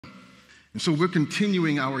And so we're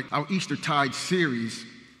continuing our Eastertide series,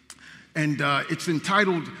 and it's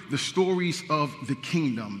entitled The Stories of the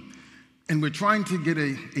Kingdom. And we're trying to get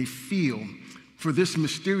a feel for this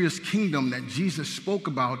mysterious kingdom that Jesus spoke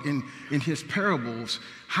about in his parables,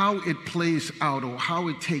 how it plays out or how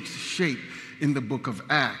it takes shape in the book of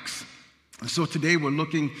Acts. And so today we're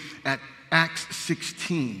looking at Acts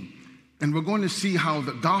 16, and we're going to see how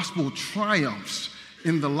the gospel triumphs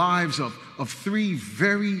in the lives of three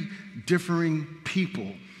very differing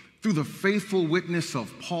people through the faithful witness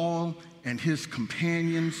of Paul and his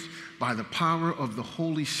companions by the power of the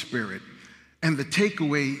Holy Spirit. And the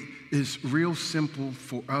takeaway is real simple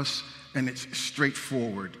for us, and it's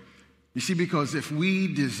straightforward. You see, because if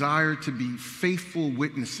we desire to be faithful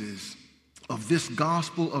witnesses of this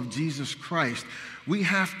gospel of Jesus Christ, we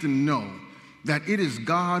have to know that it is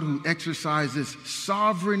God who exercises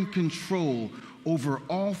sovereign control over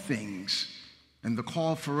all things. And the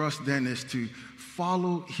call for us then is to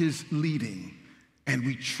follow his leading, and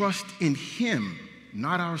we trust in him,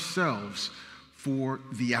 not ourselves, for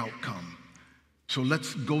the outcome. So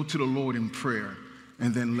let's go to the Lord in prayer,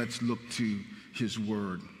 and then let's look to his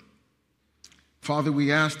word. Father,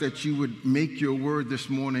 we ask that you would make your word this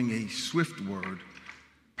morning a swift word,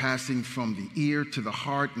 passing from the ear to the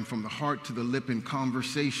heart and from the heart to the lip in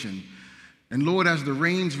conversation. And Lord, as the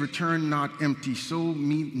rains return not empty, so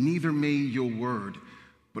neither may your word,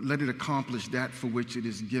 but let it accomplish that for which it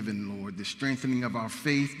is given, Lord, the strengthening of our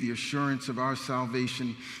faith, the assurance of our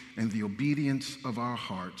salvation, and the obedience of our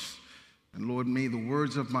hearts. And Lord, may the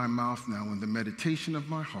words of my mouth now and the meditation of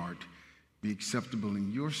my heart be acceptable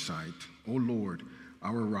in your sight, O Lord,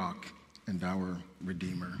 our rock and our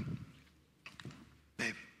Redeemer.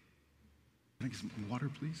 Babe, can I get some water,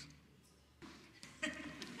 please?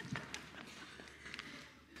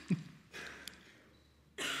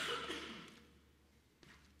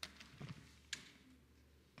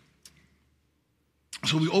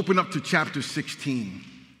 So we open up to chapter 16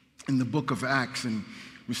 in the book of Acts, and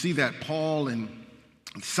we see that Paul and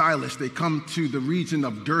Silas, they come to the region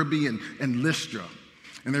of Derbe and Lystra.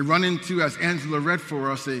 And they run into, as Angela read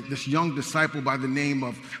for us, this young disciple by the name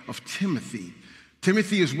of Timothy.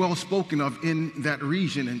 Timothy is well spoken of in that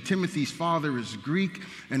region, and Timothy's father is Greek,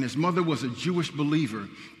 and his mother was a Jewish believer.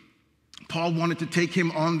 Paul wanted to take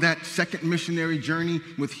him on that second missionary journey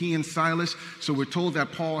with he and Silas, so we're told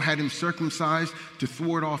that Paul had him circumcised to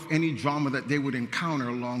thwart off any drama that they would encounter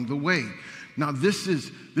along the way. Now, this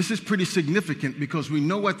is pretty significant because we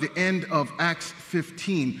know at the end of Acts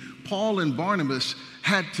 15, Paul and Barnabas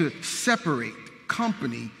had to separate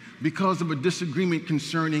company because of a disagreement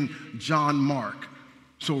concerning John Mark.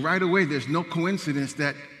 So right away, there's no coincidence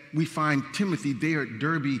that we find Timothy there at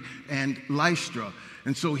Derbe and Lystra.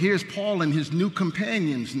 And so here's Paul and his new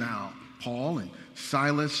companions now, Paul and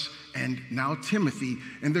Silas and now Timothy,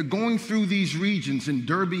 and they're going through these regions in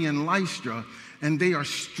Derbe and Lystra, and they are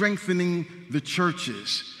strengthening the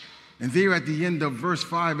churches. And there at the end of verse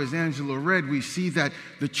 5, as Angela read, we see that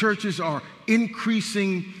the churches are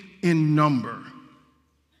increasing in number.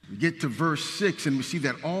 We get to verse 6, and we see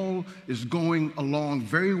that all is going along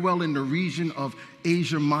very well in the region of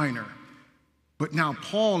Asia Minor. But now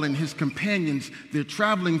Paul and his companions, they're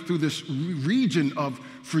traveling through this region of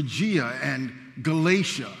Phrygia and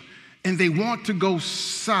Galatia, and they want to go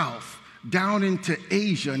south down into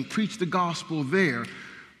Asia and preach the gospel there.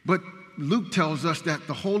 But Luke tells us that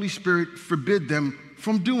the Holy Spirit forbid them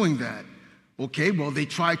from doing that. Okay, well, they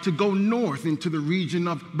tried to go north into the region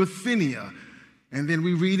of Bithynia. And then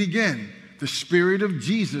we read again, the Spirit of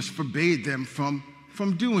Jesus forbade them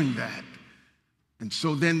from doing that. And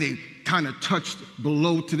so then they kind of touched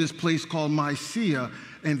below to this place called Mysia,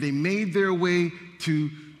 and they made their way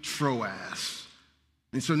to Troas.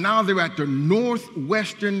 And so now they're at the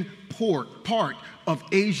northwestern part of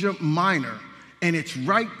Asia Minor, and it's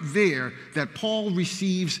right there that Paul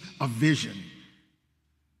receives a vision.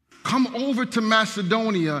 Come over to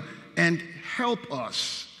Macedonia and help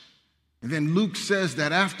us. And then Luke says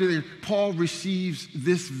that after Paul receives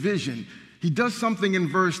this vision, he does something in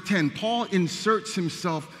verse 10. Luke inserts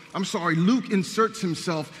himself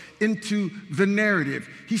into the narrative.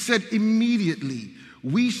 He said, immediately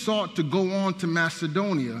we sought to go on to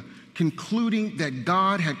Macedonia, concluding that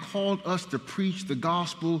God had called us to preach the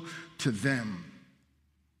gospel to them.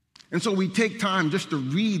 And so we take time just to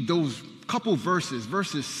read those couple verses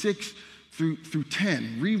 6 through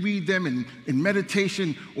 10. Reread them in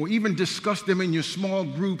meditation, or even discuss them in your small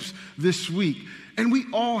groups this week. And we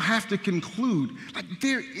all have to conclude that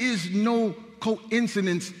there is no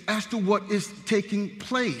coincidence as to what is taking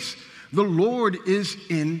place. The Lord is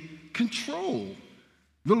in control.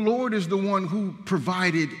 The Lord is the one who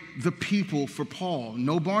provided the people for Paul.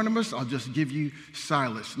 No Barnabas, I'll just give you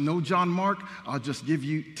Silas. No John Mark, I'll just give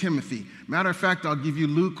you Timothy. Matter of fact, I'll give you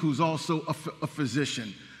Luke, who's also a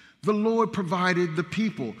physician. The Lord provided the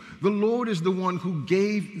people. The Lord is the one who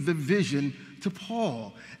gave the vision to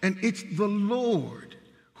Paul. And it's the Lord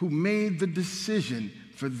who made the decision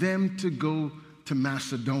for them to go to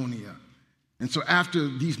Macedonia. And so after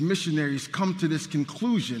these missionaries come to this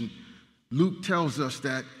conclusion, Luke tells us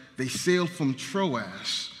that they sailed from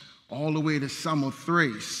Troas all the way to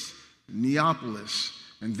Samothrace, Neapolis,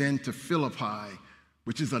 and then to Philippi,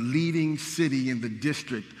 which is a leading city in the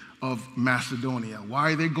district of Macedonia.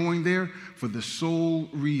 Why are they going there? For the sole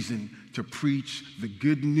reason to preach the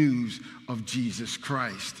good news of Jesus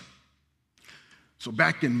Christ. So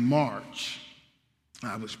back in March,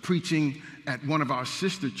 I was preaching at one of our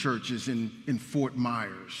sister churches in Fort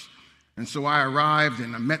Myers. And so I arrived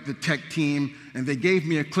and I met the tech team, and they gave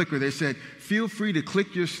me a clicker. They said, feel free to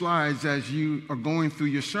click your slides as you are going through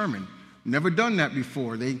your sermon. Never done that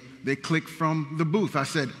before. They clicked from the booth. I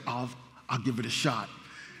said, I'll give it a shot.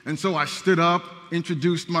 And so I stood up,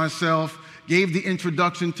 introduced myself, gave the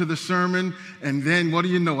introduction to the sermon, and then what do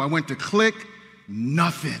you know? I went to click,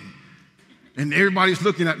 nothing. And everybody's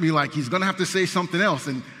looking at me like he's going to have to say something else.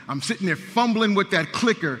 And I'm sitting there fumbling with that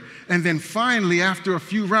clicker. And then finally, after a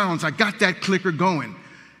few rounds, I got that clicker going.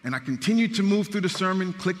 And I continued to move through the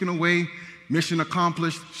sermon, clicking away. Mission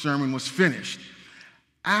accomplished. Sermon was finished.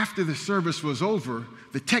 After the service was over,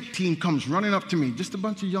 the tech team comes running up to me, just a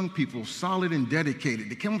bunch of young people, solid and dedicated.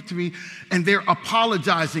 They came up to me, and they're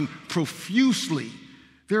apologizing profusely.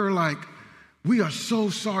 They're like, we are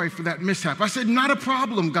so sorry for that mishap. I said, not a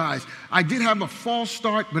problem, guys. I did have a false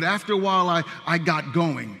start, but after a while, I got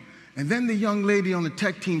going. And then the young lady on the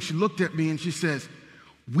tech team, she looked at me and she says,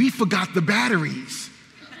 we forgot the batteries.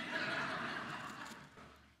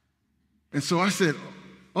 And so I said,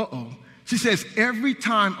 uh-oh. She says, every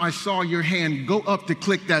time I saw your hand go up to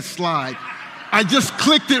click that slide, I just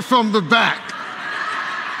clicked it from the back.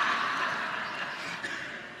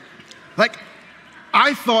 Like,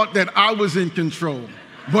 I thought that I was in control,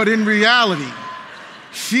 but in reality,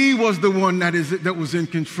 she was the one that was in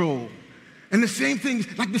control. And the same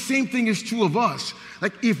thing is true of us.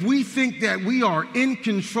 Like, if we think that we are in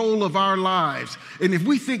control of our lives, and if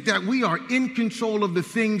we think that we are in control of the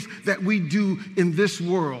things that we do in this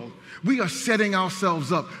world, we are setting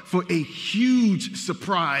ourselves up for a huge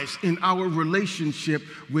surprise in our relationship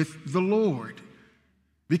with the Lord.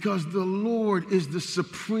 Because the Lord is the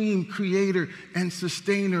supreme creator and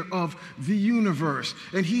sustainer of the universe.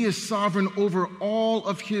 And he is sovereign over all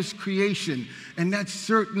of his creation. And that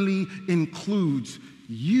certainly includes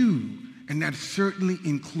you. And that certainly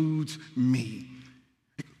includes me.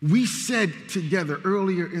 We said together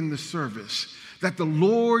earlier in the service that the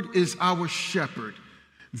Lord is our shepherd.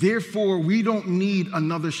 Therefore, we don't need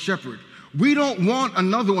another shepherd. We don't want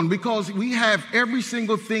another one because we have every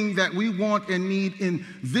single thing that we want and need in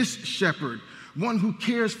this shepherd, one who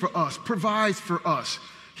cares for us, provides for us.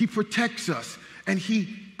 He protects us, and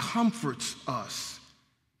he comforts us.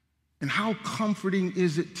 And how comforting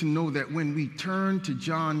is it to know that when we turn to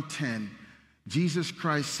John 10, Jesus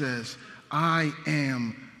Christ says, I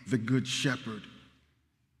am the good shepherd.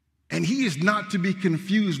 And he is not to be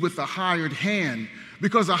confused with a hired hand,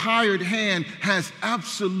 because a hired hand has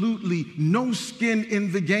absolutely no skin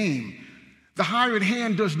in the game. The hired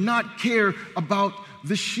hand does not care about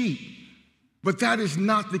the sheep. But that is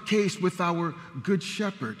not the case with our good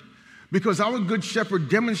shepherd, because our good shepherd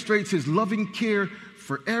demonstrates his loving care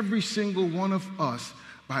for every single one of us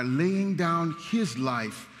by laying down his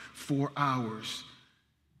life for ours.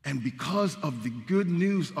 And because of the good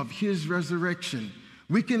news of his resurrection,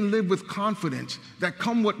 we can live with confidence that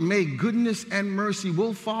come what may, goodness and mercy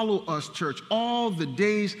will follow us, church, all the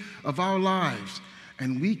days of our lives.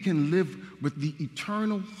 And we can live with the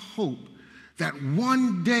eternal hope that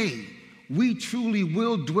one day we truly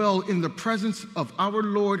will dwell in the presence of our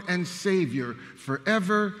Lord and Savior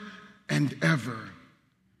forever and ever.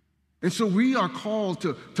 And so we are called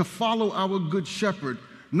to follow our good shepherd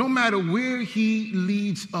no matter where he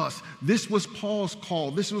leads us. This was Paul's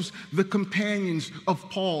call. This was the companions of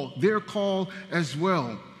Paul, their call as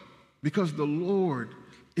well. Because the Lord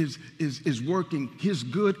is working his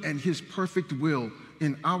good and his perfect will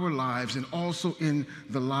in our lives and also in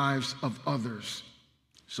the lives of others.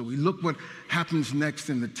 So we look what happens next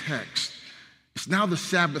in the text. It's now the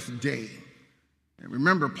Sabbath day. And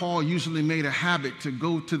remember, Paul usually made a habit to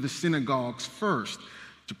go to the synagogues first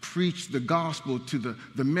to preach the gospel to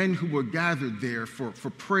the men who were gathered there for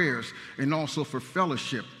prayers and also for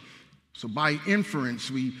fellowship. So by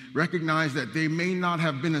inference, we recognize that there may not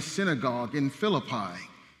have been a synagogue in Philippi,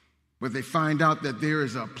 where they find out that there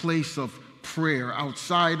is a place of prayer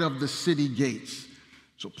outside of the city gates.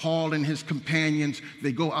 So Paul and his companions,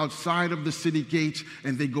 they go outside of the city gates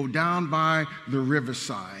and they go down by the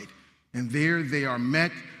riverside. And there they are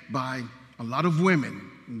met by a lot of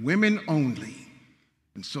women only.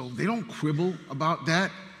 And so they don't quibble about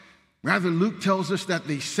that. Rather, Luke tells us that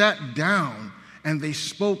they sat down and they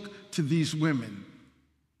spoke to these women.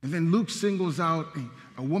 And then Luke singles out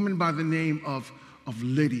a woman by the name of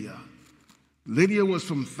Lydia. Lydia was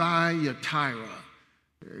from Thyatira.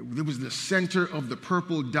 It was the center of the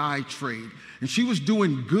purple dye trade. And she was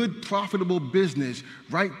doing good, profitable business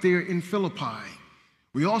right there in Philippi.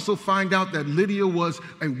 We also find out that Lydia was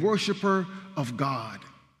a worshiper of God.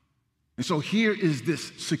 And so here is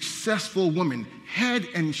this successful woman, head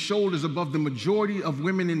and shoulders above the majority of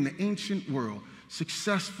women in the ancient world,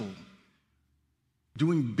 successful,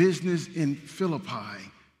 doing business in Philippi,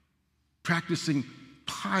 practicing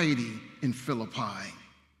piety in Philippi.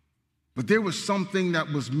 But there was something that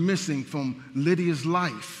was missing from Lydia's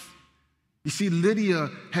life. You see, Lydia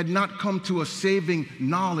had not come to a saving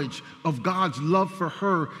knowledge of God's love for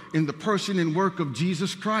her in the person and work of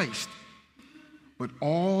Jesus Christ. But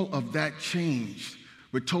all of that changed.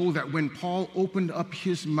 We're told that when Paul opened up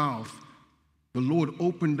his mouth, the Lord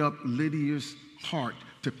opened up Lydia's heart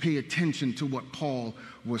to pay attention to what Paul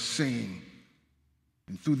was saying.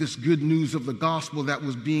 And through this good news of the gospel that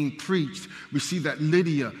was being preached, we see that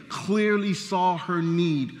Lydia clearly saw her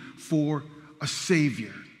need for a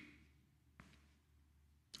Savior.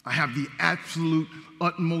 I have the absolute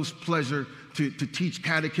utmost pleasure to teach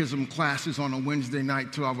catechism classes on a Wednesday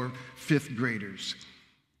night to our fifth graders.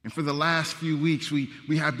 And for the last few weeks, we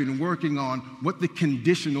have been working on what the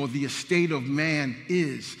condition or the estate of man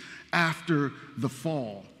is after the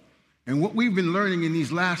fall. And what we've been learning in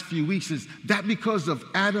these last few weeks is that because of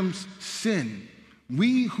Adam's sin,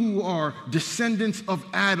 we who are descendants of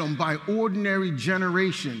Adam by ordinary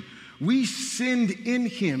generation, we sinned in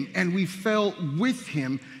him and we fell with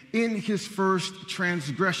him in his first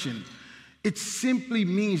transgression. It simply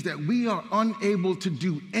means that we are unable to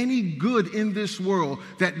do any good in this world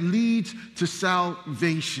that leads to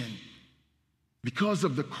salvation because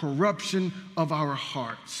of the corruption of our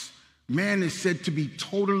hearts. Man is said to be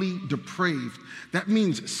totally depraved. That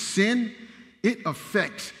means sin, it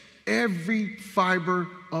affects every fiber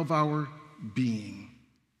of our being.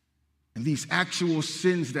 And these actual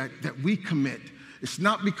sins that we commit, it's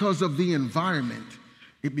not because of the environment.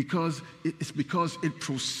 It's because it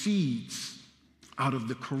proceeds out of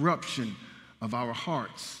the corruption of our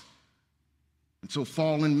hearts. And so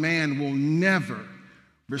fallen man will never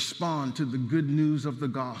respond to the good news of the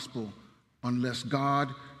gospel unless God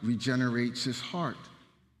regenerates his heart.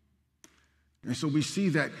 And so we see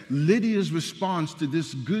that Lydia's response to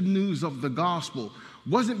this good news of the gospel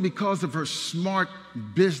wasn't because of her smart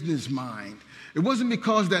business mind. It wasn't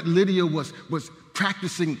because that Lydia was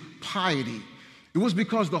practicing piety. It was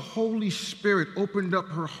because the Holy Spirit opened up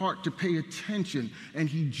her heart to pay attention, and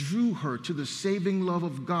he drew her to the saving love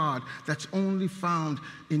of God that's only found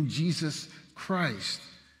in Jesus Christ.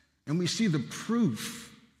 And we see the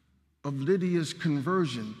proof of Lydia's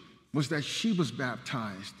conversion was that she was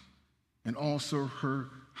baptized and also her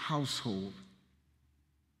household.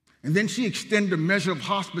 And then she extended a measure of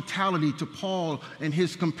hospitality to Paul and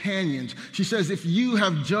his companions. She says, if you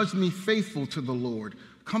have judged me faithful to the Lord,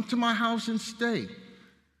 come to my house and stay.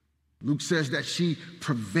 Luke says that she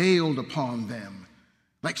prevailed upon them.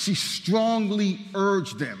 Like she strongly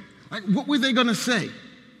urged them. Like what were they going to say?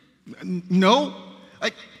 No.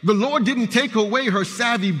 Like the Lord didn't take away her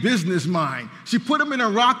savvy business mind. She put them in a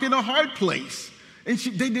rock and a hard place. And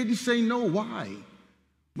they didn't say no. Why?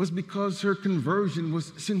 It was because her conversion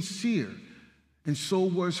was sincere. And so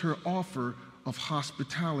was her offer of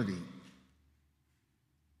hospitality.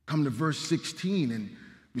 Come to verse 16, and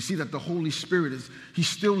we see that the Holy Spirit he's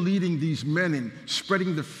still leading these men and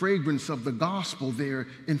spreading the fragrance of the gospel there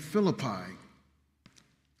in Philippi.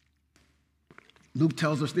 Luke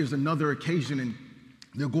tells us there's another occasion, and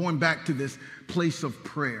they're going back to this place of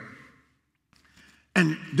prayer.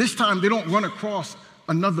 And this time they don't run across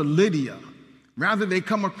another Lydia. Rather, they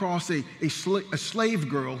come across a slave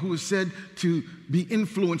girl who is said to be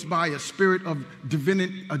influenced by a spirit of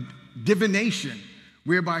divination,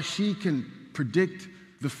 whereby she can predict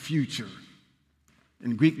the future.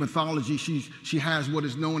 In Greek mythology, she has what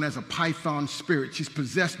is known as a python spirit. She's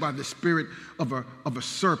possessed by the spirit of a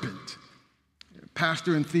serpent.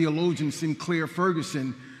 Pastor and theologian Sinclair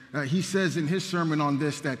Ferguson, he says in his sermon on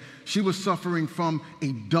this that she was suffering from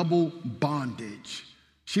a double bondage.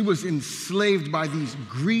 She was enslaved by these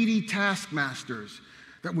greedy taskmasters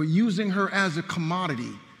that were using her as a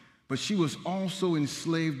commodity, but she was also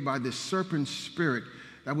enslaved by the serpent spirit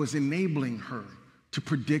that was enabling her to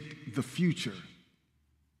predict the future.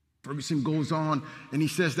 Ferguson goes on and he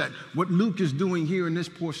says that what Luke is doing here in this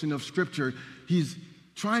portion of Scripture, he's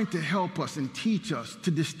trying to help us and teach us to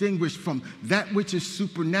distinguish from that which is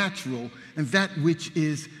supernatural and that which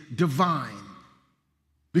is divine.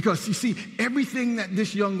 Because you see, everything that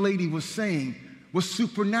this young lady was saying was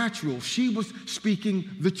supernatural. She was speaking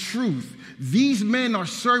the truth. These men are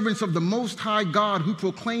servants of the Most High God who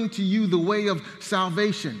proclaim to you the way of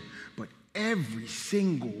salvation. But every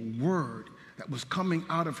single word that was coming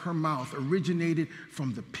out of her mouth originated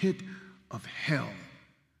from the pit of hell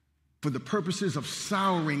for the purposes of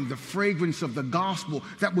souring the fragrance of the gospel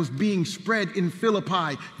that was being spread in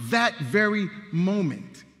Philippi that very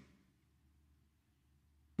moment.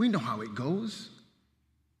 We know how it goes.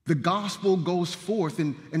 The gospel goes forth,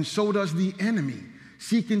 and so does the enemy,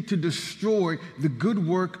 seeking to destroy the good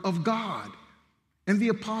work of God. And the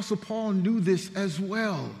Apostle Paul knew this as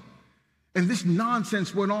well. And this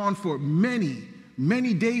nonsense went on for many,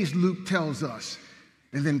 many days, Luke tells us.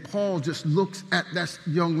 And then Paul just looks at that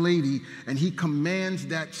young lady, and he commands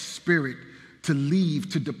that spirit to leave,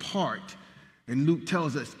 to depart. And Luke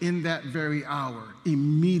tells us in that very hour,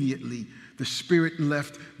 immediately, the spirit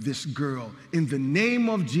left this girl. In the name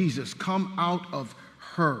of Jesus, come out of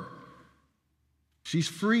her. She's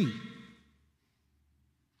free.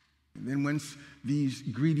 And then once these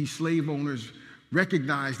greedy slave owners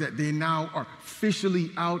recognize that they now are officially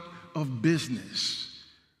out of business,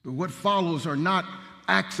 but what follows are not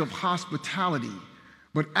acts of hospitality,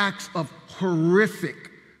 but acts of horrific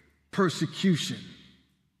persecution.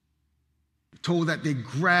 Told that they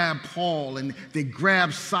grabbed Paul and they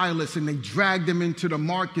grabbed Silas and they dragged them into the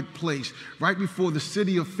marketplace right before the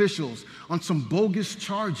city officials on some bogus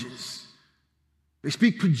charges. They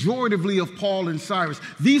speak pejoratively of Paul and Silas.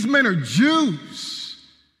 These men are Jews.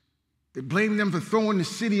 They blame them for throwing the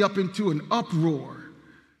city up into an uproar,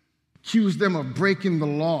 accuse them of breaking the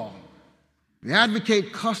law. They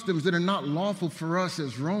advocate customs that are not lawful for us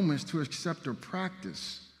as Romans to accept or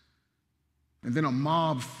practice. And then a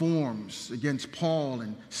mob forms against Paul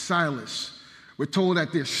and Silas. We're told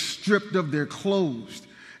that they're stripped of their clothes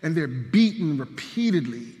and they're beaten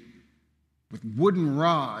repeatedly with wooden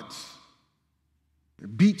rods. They're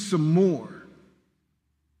beat some more.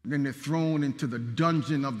 And then they're thrown into the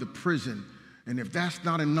dungeon of the prison. And if that's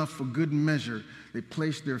not enough for good measure, they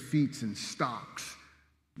place their feet in stocks.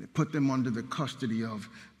 They put them under the custody of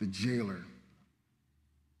the jailer.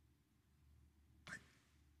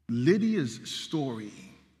 Lydia's story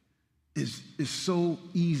is so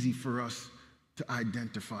easy for us to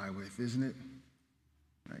identify with, isn't it?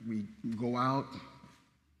 Like we go out,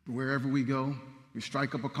 wherever we go, we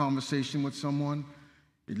strike up a conversation with someone.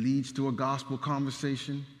 It leads to a gospel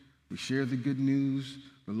conversation. We share the good news.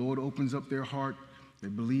 The Lord opens up their heart. They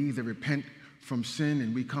believe, they repent from sin,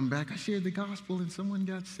 and we come back. I shared the gospel and someone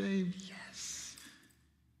got saved. Yes.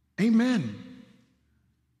 Amen.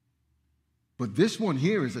 But this one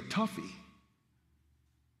here is a toughie.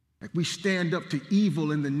 Like we stand up to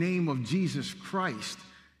evil in the name of Jesus Christ,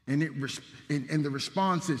 and the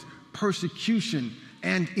response is persecution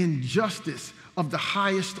and injustice of the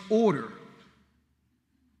highest order.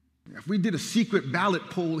 If we did a secret ballot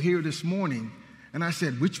poll here this morning, and I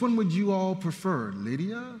said, which one would you all prefer,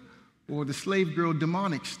 Lydia or the slave girl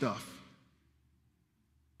demonic stuff?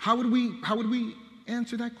 How would we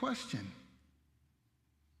answer that question?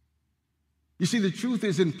 You see, the truth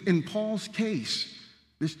is in Paul's case,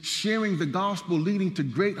 this sharing the gospel leading to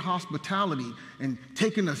great hospitality and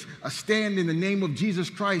taking a stand in the name of Jesus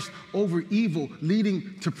Christ over evil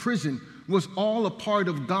leading to prison was all a part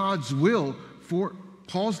of God's will for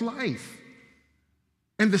Paul's life.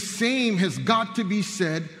 And the same has got to be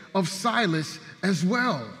said of Silas as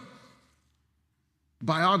well.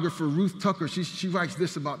 Biographer Ruth Tucker, she writes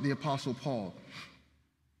this about the Apostle Paul.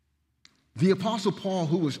 The Apostle Paul,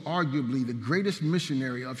 who was arguably the greatest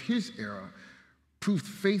missionary of his era, proved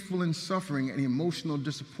faithful in suffering and emotional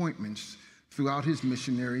disappointments throughout his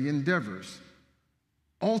missionary endeavors.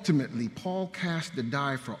 Ultimately, Paul cast the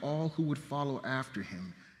die for all who would follow after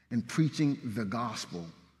him in preaching the gospel,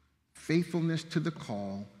 faithfulness to the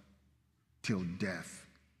call till death.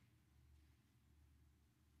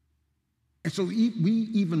 And so we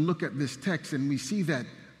even look at this text and we see that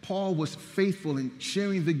Paul was faithful in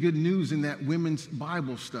sharing the good news in that women's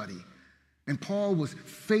Bible study. And Paul was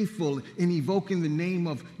faithful in evoking the name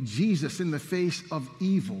of Jesus in the face of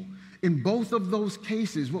evil. In both of those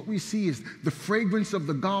cases, what we see is the fragrance of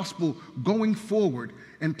the gospel going forward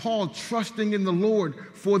and Paul trusting in the Lord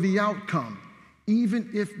for the outcome, even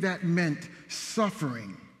if that meant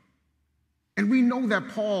suffering. And we know that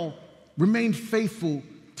Paul remained faithful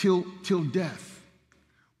till death.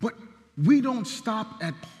 But we don't stop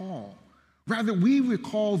at Paul. Rather, we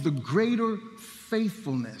recall the greater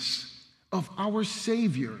faithfulness of our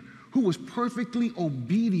Savior, who was perfectly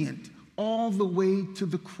obedient all the way to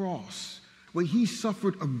the cross, where he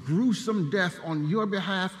suffered a gruesome death on your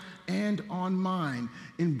behalf and on mine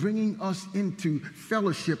in bringing us into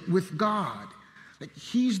fellowship with God. Like,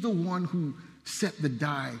 he's the one who set the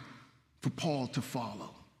die for Paul to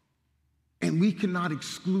follow. And we cannot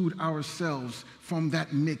exclude ourselves from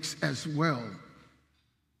that mix as well.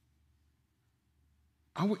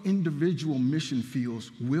 Our individual mission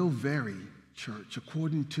fields will vary, church,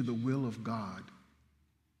 according to the will of God.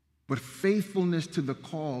 But faithfulness to the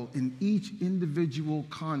call in each individual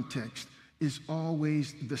context is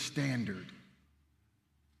always the standard.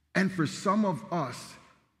 And for some of us,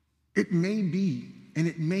 it may be and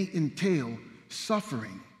it may entail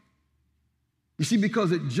suffering. You see,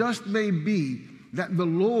 because it just may be that the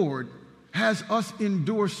Lord has us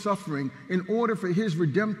endure suffering in order for his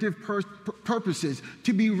redemptive purposes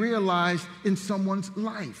to be realized in someone's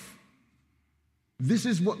life. This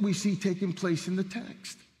is what we see taking place in the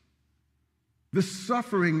text. The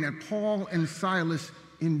suffering that Paul and Silas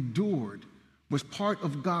endured was part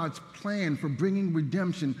of God's plan for bringing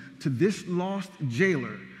redemption to this lost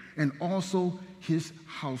jailer and also his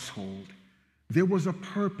household. There was a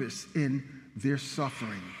purpose in their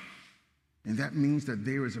suffering, and that means that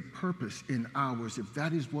there is a purpose in ours if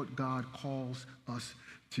that is what God calls us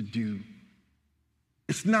to do.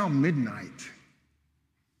 It's now midnight.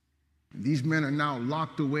 These men are now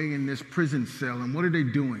locked away in this prison cell, and what are they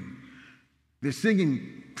doing? They're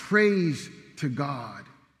singing praise to God,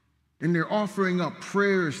 and they're offering up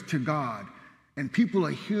prayers to God, and people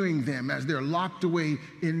are hearing them as they're locked away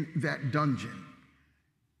in that dungeon.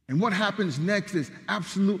 And what happens next is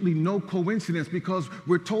absolutely no coincidence, because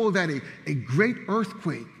we're told that a great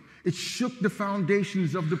earthquake, it shook the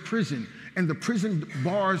foundations of the prison, and the prison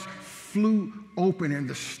bars flew open, and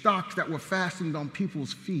the stocks that were fastened on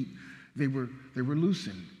people's feet, they were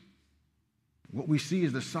loosened. What we see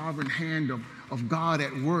is the sovereign hand of God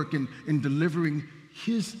at work in delivering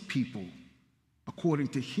his people according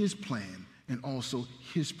to his plan and also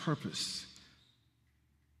his purpose.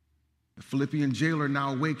 The Philippian jailer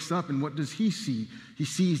now wakes up, and what does he see? He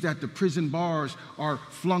sees that the prison bars are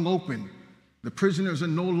flung open. The prisoners are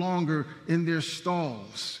no longer in their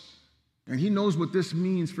stalls. And he knows what this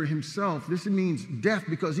means for himself. This means death,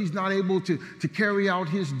 because he's not able to carry out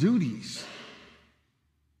his duties.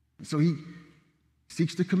 And so he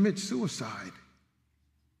seeks to commit suicide.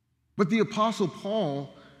 But the Apostle Paul,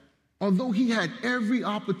 although he had every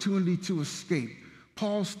opportunity to escape,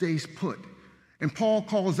 Paul stays put. And Paul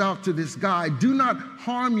calls out to this guy, "Do not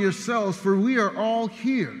harm yourselves, for we are all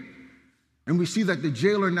here." And we see that the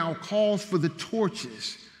jailer now calls for the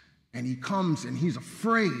torches. And he comes and he's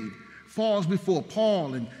afraid, falls before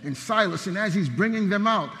Paul and Silas. And as he's bringing them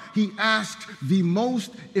out, he asks the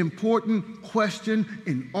most important question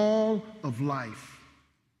in all of life.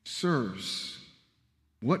 "Sirs,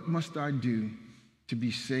 what must I do to be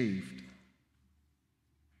saved?"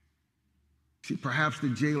 See, perhaps the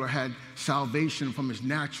jailer had salvation from his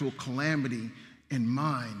natural calamity in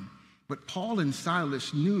mind, but Paul and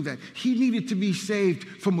Silas knew that he needed to be saved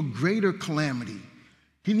from a greater calamity.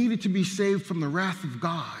 He needed to be saved from the wrath of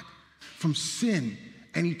God, from sin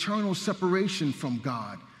and eternal separation from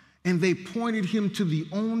God. And they pointed him to the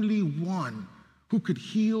only one who could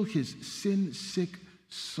heal his sin-sick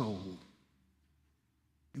soul.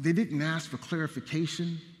 They didn't ask for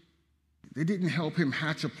clarification. They didn't help him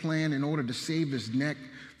hatch a plan in order to save his neck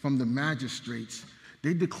from the magistrates.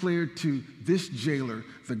 They declared to this jailer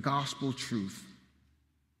the gospel truth.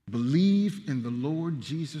 "Believe in the Lord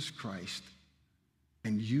Jesus Christ,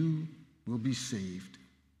 and you will be saved,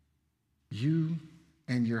 you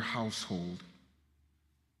and your household."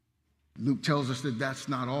 Luke tells us that that's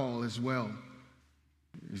not all as well,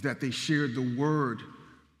 is that they shared the word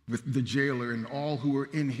with the jailer and all who were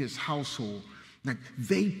in his household. Like,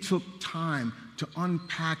 they took time to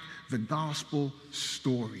unpack the gospel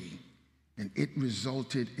story, and it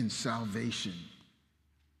resulted in salvation.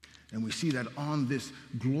 And we see that on this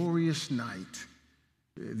glorious night,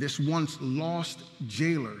 this once lost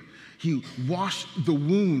jailer, he washed the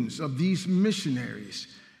wounds of these missionaries,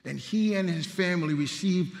 and he and his family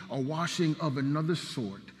received a washing of another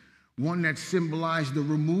sort, one that symbolized the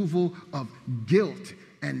removal of guilt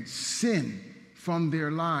and sin from their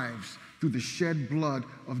lives through the shed blood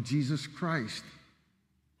of Jesus Christ.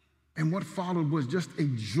 And what followed was just a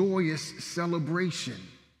joyous celebration.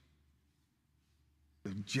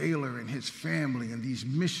 The jailer and his family and these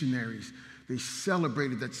missionaries, they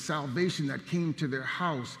celebrated that salvation that came to their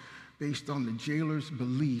house based on the jailer's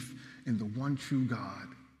belief in the one true God.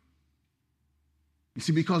 You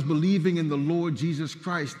see, because believing in the Lord Jesus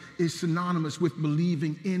Christ is synonymous with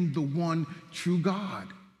believing in the one true God.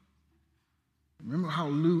 Remember how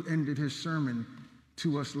Lou ended his sermon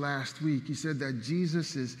to us last week. He said that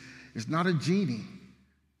Jesus is not a genie.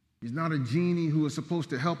 He's not a genie who is supposed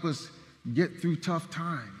to help us get through tough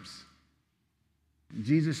times.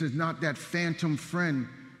 Jesus is not that phantom friend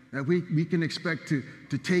that we can expect to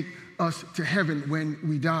take us to heaven when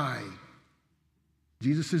we die.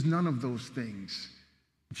 Jesus is none of those things.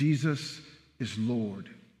 Jesus is Lord.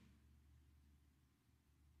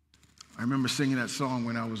 I remember singing that song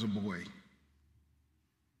when I was a boy.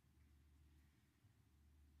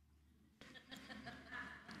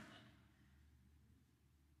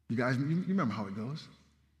 You guys, you remember how it goes?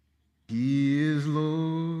 He is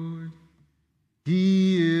Lord.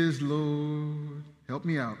 He is Lord. Help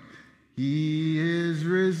me out. He is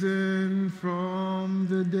risen from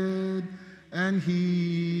the dead, and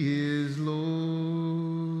he is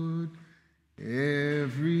Lord.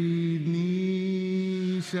 Every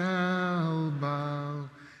knee shall bow,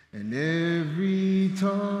 and every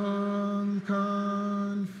tongue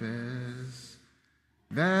confess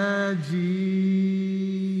that Jesus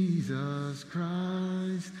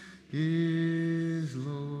Christ is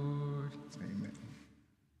Lord. Amen.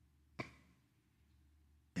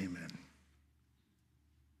 Amen.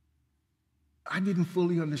 I didn't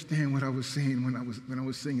fully understand what I was saying when I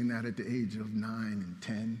was singing that at the age of 9 and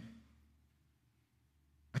 10.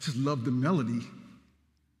 I just loved the melody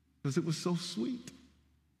because it was so sweet.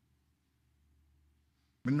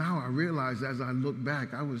 But now I realize as I look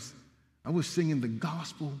back, I was singing the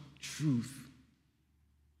gospel truth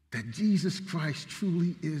that Jesus Christ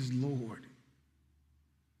truly is Lord.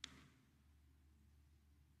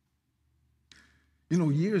 You know,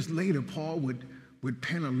 years later, Paul would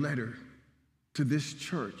pen a letter to this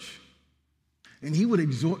church, and he would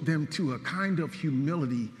exhort them to a kind of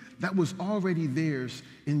humility that was already theirs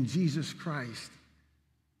in Jesus Christ.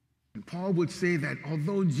 And Paul would say that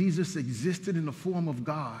although Jesus existed in the form of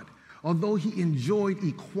God, although he enjoyed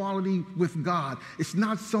equality with God, it's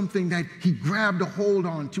not something that he grabbed a hold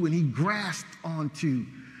onto and he grasped onto.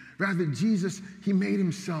 Rather, Jesus, he made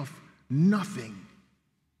himself nothing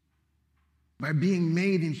by being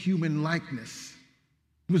made in human likeness.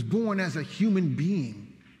 He was born as a human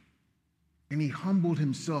being, and he humbled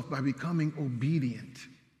himself by becoming obedient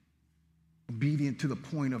to the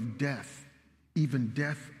point of death, even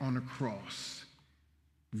death on a cross.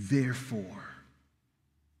 Therefore,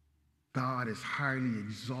 God has highly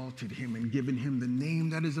exalted him and given him the name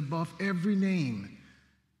that is above every name,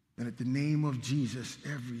 that at the name of Jesus,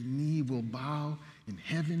 every knee will bow in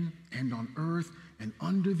heaven and on earth and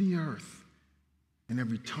under the earth, and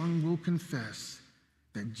every tongue will confess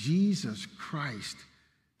that Jesus Christ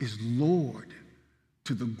is Lord,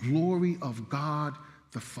 to the glory of God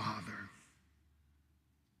the Father.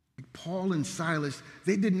 Paul and Silas,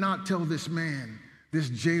 they did not tell this man, this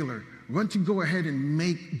jailer, why don't you go ahead and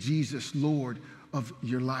make Jesus Lord of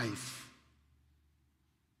your life?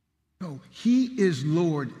 No, he is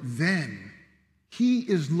Lord then. He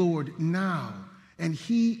is Lord now. And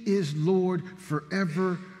he is Lord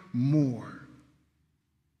forevermore.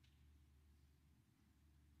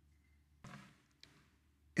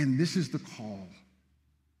 And this is the call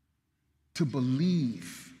to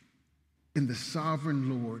believe in the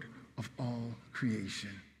sovereign Lord of all creation.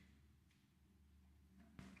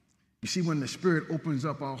 You see, when the Spirit opens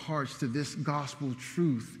up our hearts to this gospel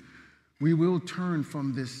truth, we will turn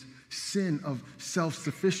from this sin of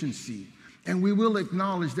self-sufficiency, and we will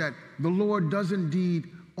acknowledge that the Lord does indeed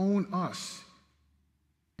own us.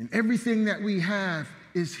 And everything that we have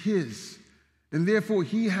is his, and therefore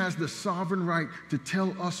he has the sovereign right to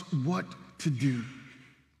tell us what to do.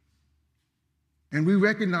 And we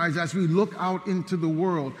recognize as we look out into the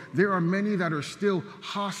world, there are many that are still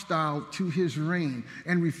hostile to his reign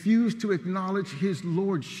and refuse to acknowledge his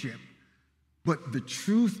lordship. But the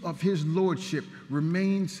truth of his lordship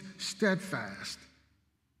remains steadfast.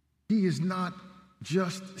 He is not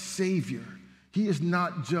just Savior. He is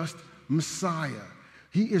not just Messiah.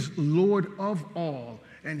 He is Lord of all,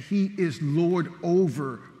 and he is Lord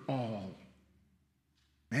over all.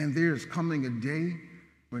 And there is coming a day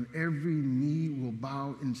when every knee will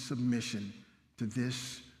bow in submission to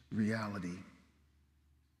this reality.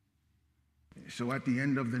 So at the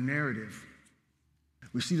end of the narrative,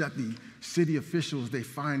 We see that the city officials, they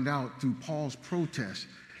find out through Paul's protest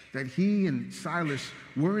that he and Silas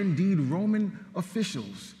were indeed Roman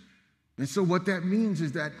officials. And so what that means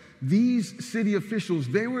is that these city officials,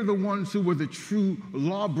 they were the ones who were the true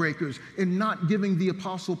lawbreakers in not giving the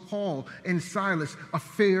apostle Paul and Silas a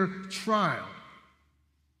fair trial.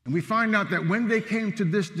 And we find out that when they came to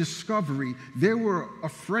this discovery, they were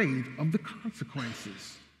afraid of the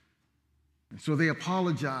consequences. And so they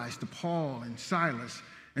apologized to Paul and Silas,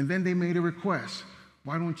 and then they made a request.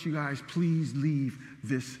 Why don't you guys please leave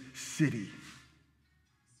this city?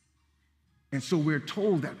 And so we're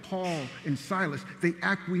told that Paul and Silas, they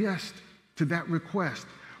acquiesced to that request.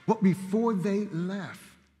 But before they left,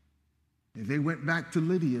 they went back to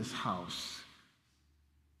Lydia's house.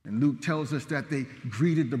 And Luke tells us that they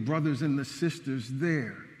greeted the brothers and the sisters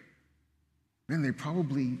there. And they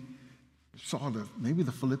probably saw maybe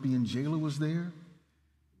the Philippian jailer was there.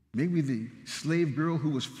 Maybe the slave girl who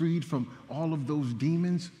was freed from all of those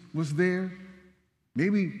demons was there.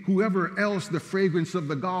 Maybe whoever else the fragrance of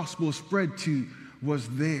the gospel spread to was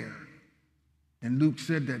there. And Luke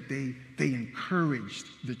said that they encouraged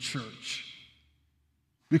the church.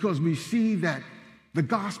 Because we see that the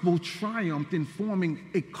gospel triumphed in forming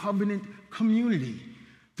a covenant community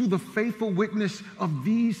through the faithful witness of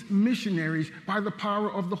these missionaries. By the power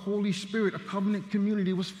of the Holy Spirit, a covenant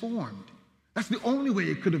community was formed. That's the only way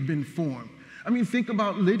it could have been formed. I mean, think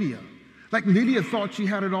about Lydia. Like, Lydia thought she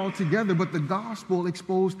had it all together, but the gospel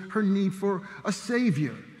exposed her need for a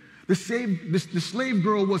savior. The slave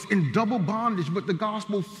girl was in double bondage, but the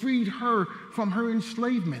gospel freed her from her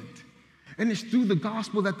enslavement. And it's through the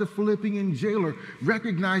gospel that the Philippian jailer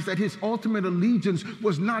recognized that his ultimate allegiance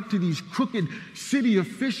was not to these crooked city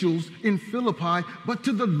officials in Philippi, but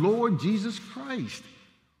to the Lord Jesus Christ,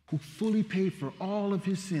 who fully paid for all of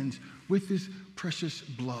his sins with his precious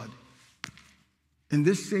blood. In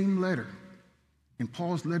this same letter, in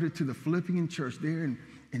Paul's letter to the Philippian church, there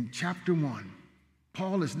in chapter 1,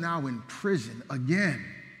 Paul is now in prison again.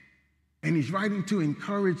 And he's writing to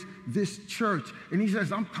encourage this church. And he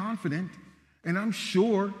says, I'm confident and I'm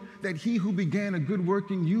sure that he who began a good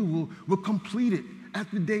work in you will complete it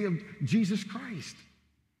at the day of Jesus Christ.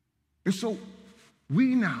 And so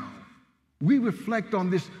we reflect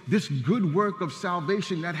on this good work of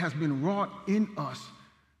salvation that has been wrought in us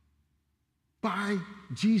by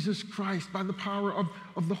Jesus Christ, by the power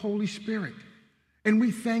of the Holy Spirit. And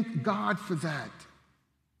we thank God for that.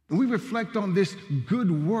 And we reflect on this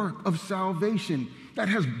good work of salvation that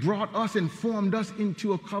has brought us and formed us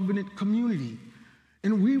into a covenant community.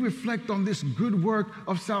 And we reflect on this good work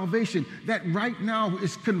of salvation that right now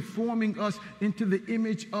is conforming us into the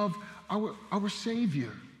image of our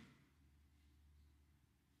Savior.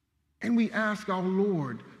 And we ask our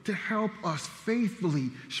Lord to help us faithfully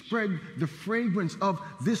spread the fragrance of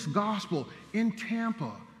this gospel in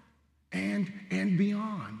Tampa and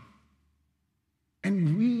beyond.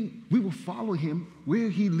 And we will follow him where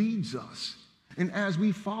he leads us. And as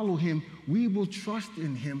we follow him, we will trust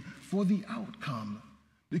in him for the outcome,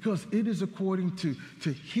 because it is according to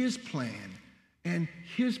his plan and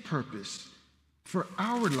his purpose for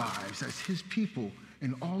our lives as his people,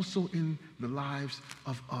 and also in the lives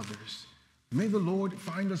of others. May the Lord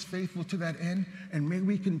find us faithful to that end, and may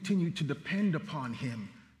we continue to depend upon him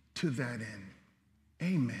to that end.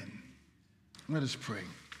 Amen. Let us pray.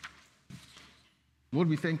 Lord,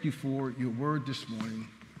 we thank you for your word this morning.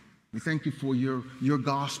 We thank you for your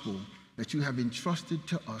gospel that you have entrusted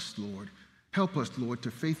to us, Lord. Help us, Lord,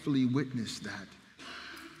 to faithfully witness that,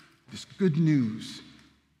 this good news,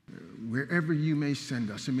 wherever you may send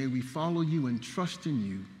us. And may we follow you and trust in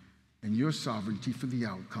you and your sovereignty for the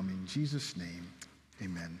outcome. In Jesus' name,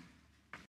 amen.